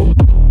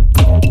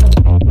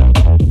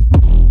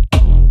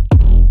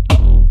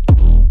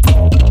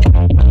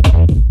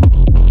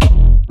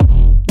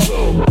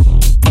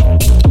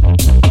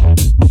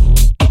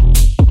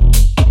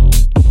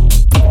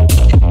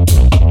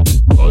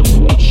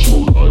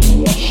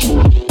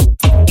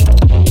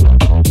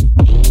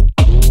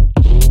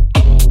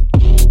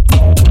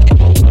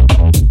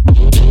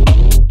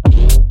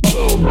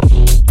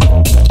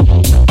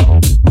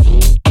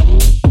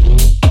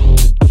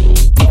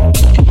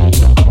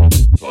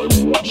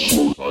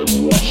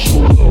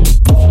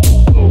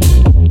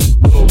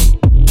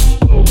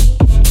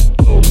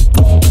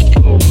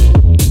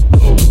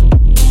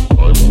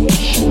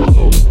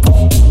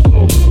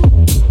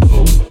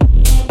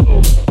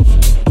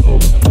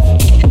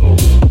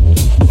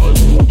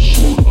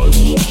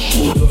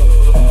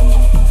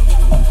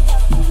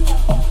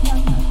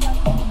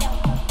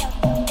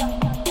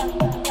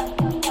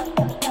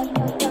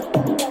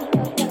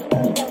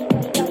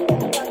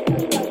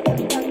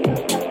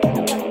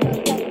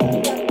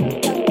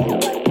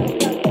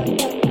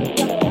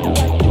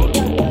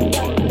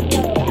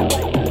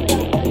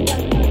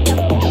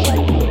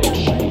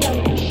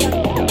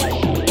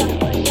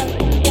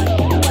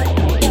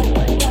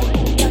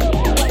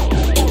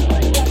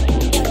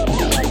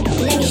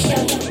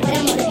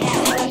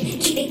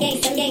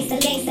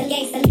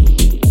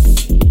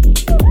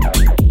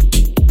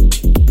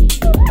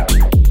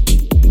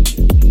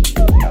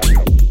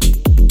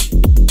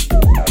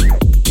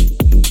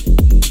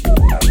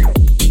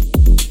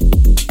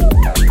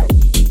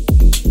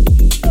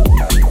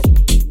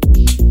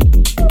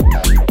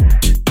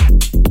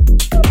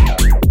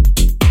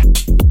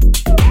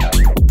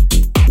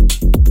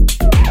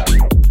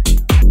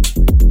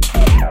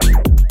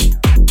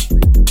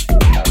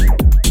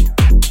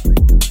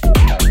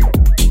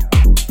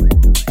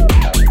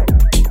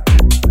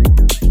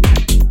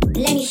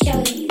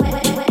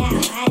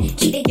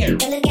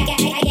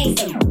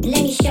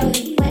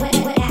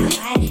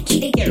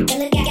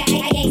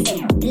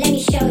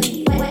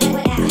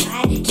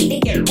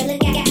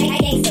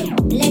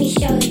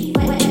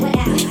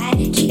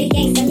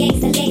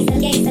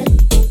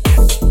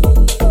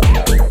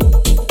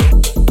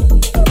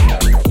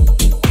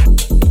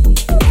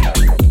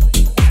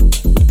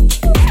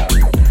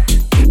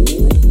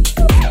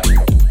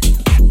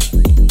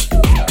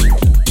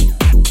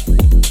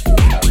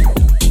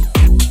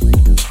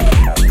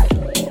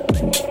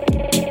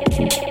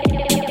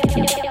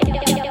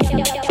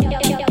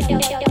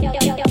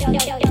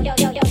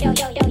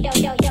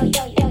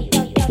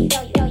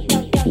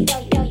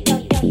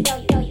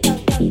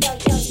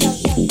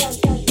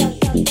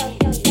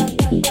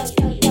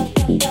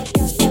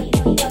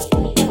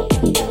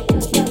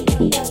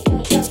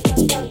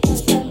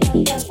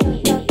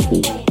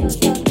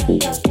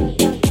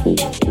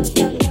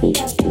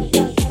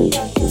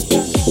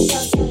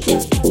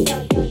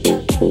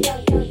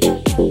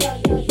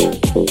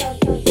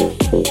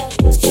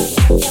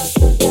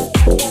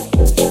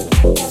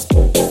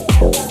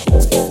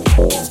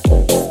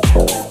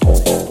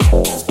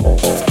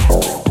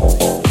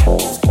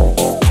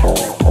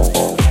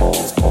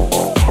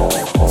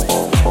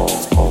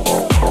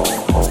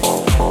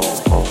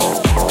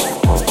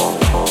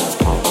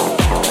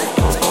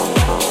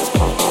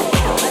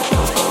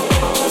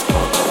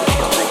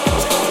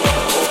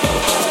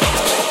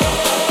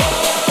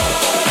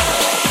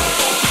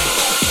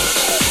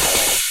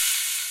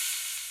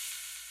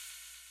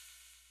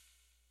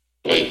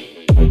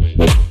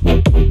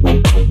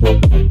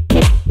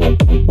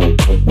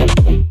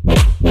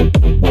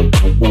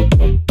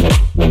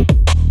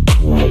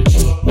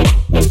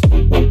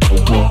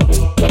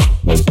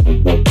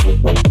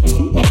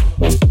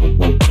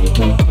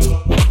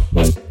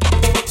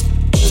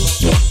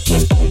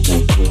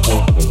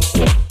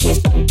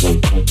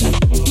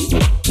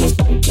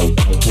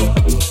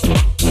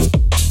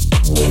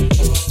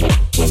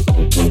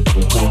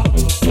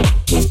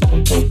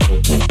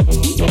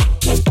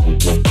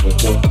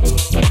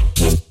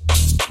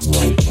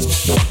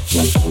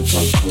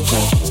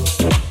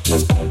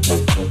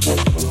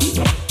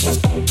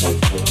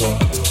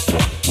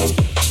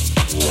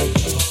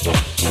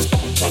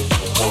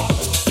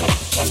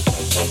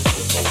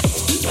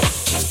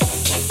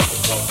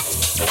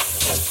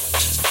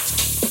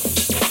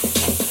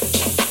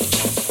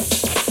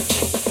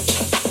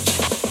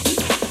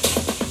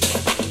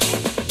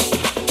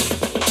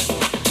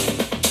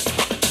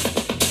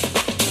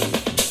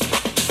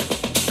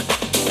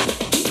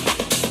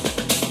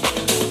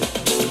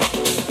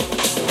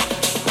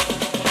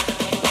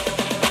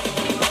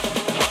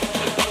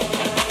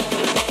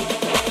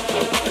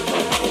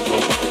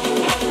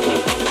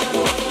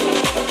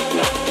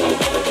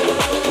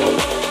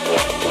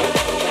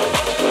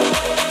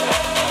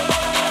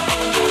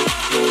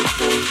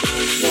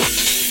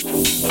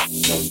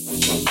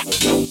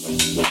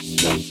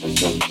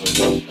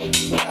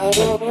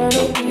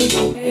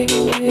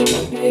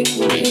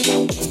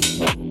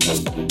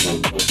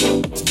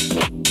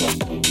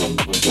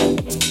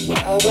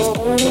 I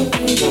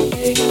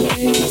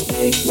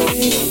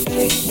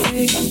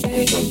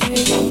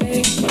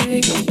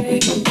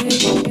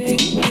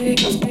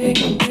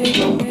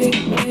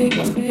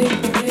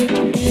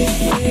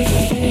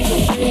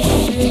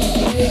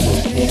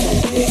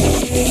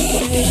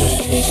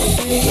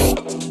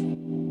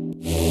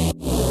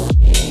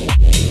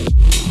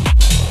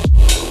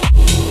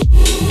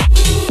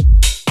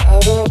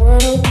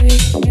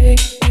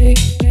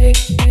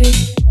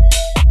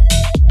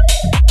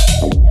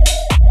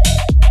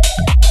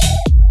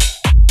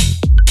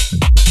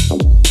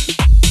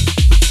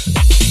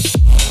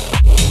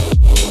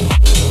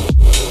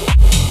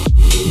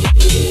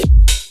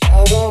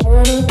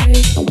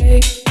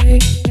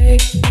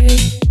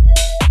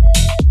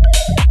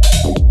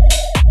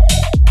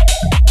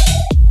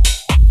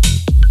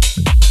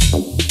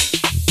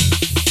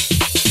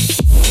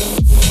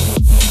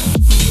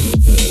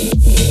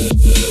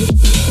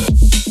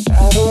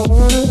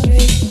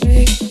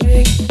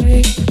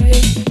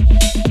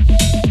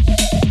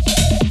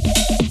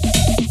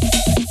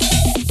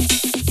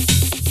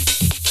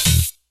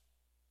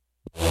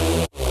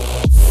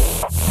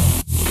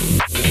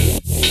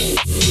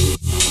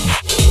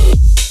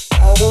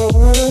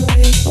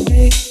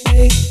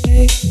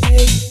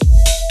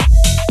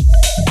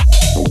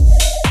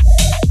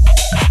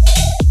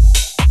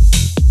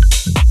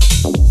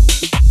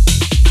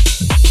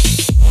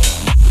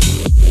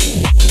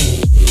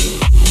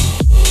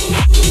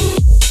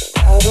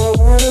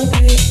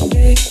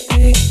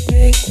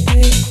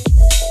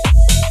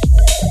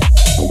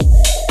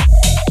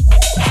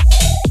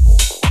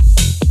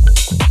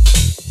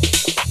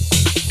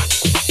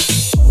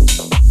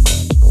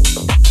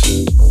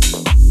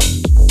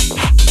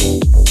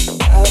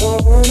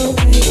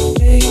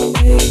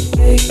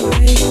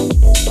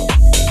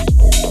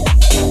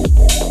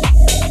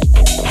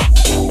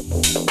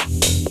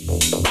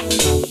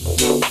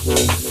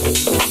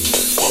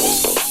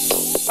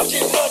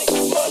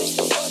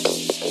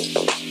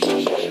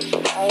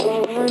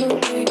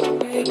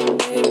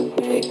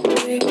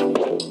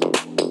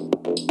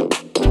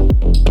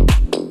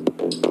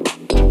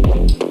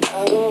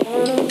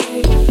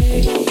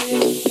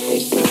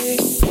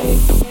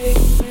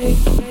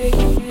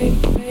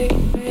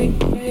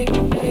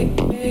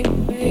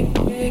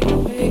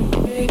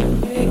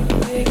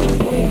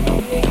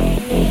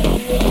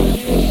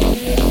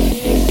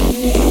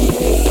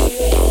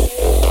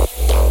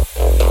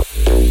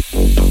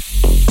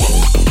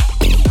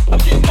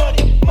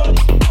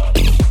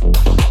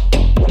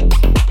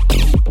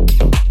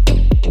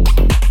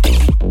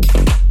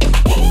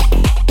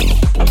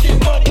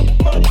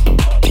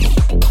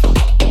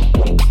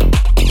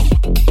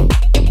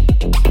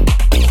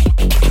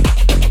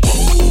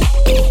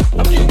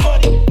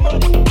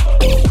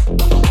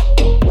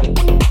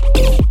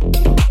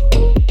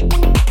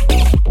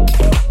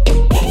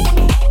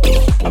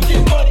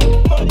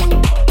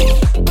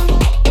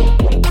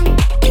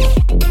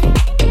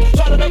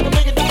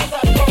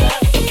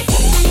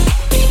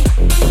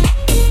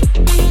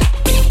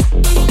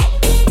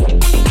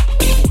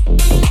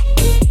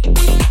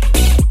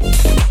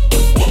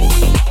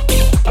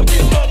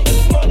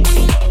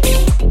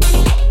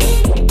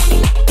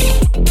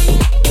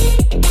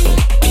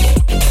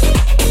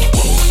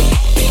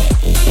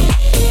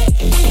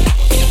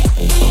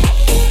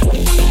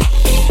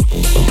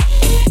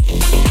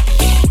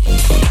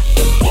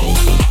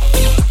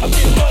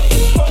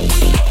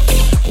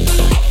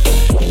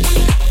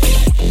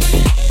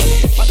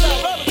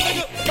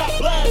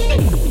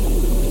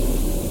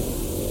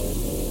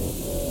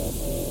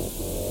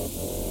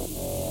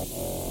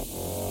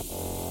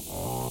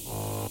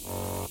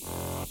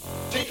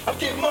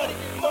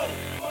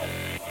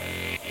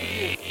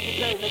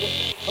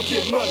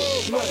get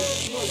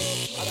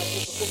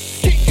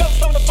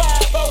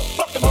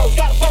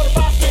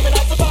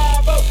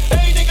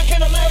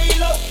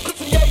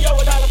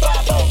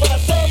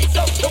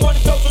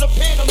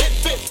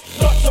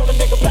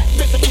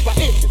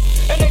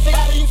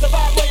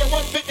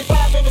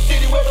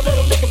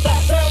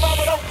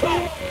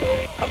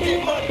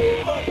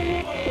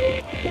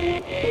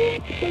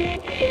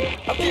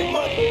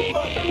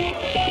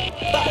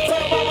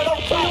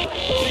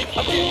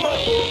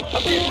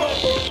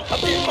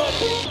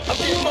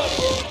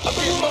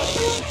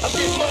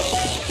money.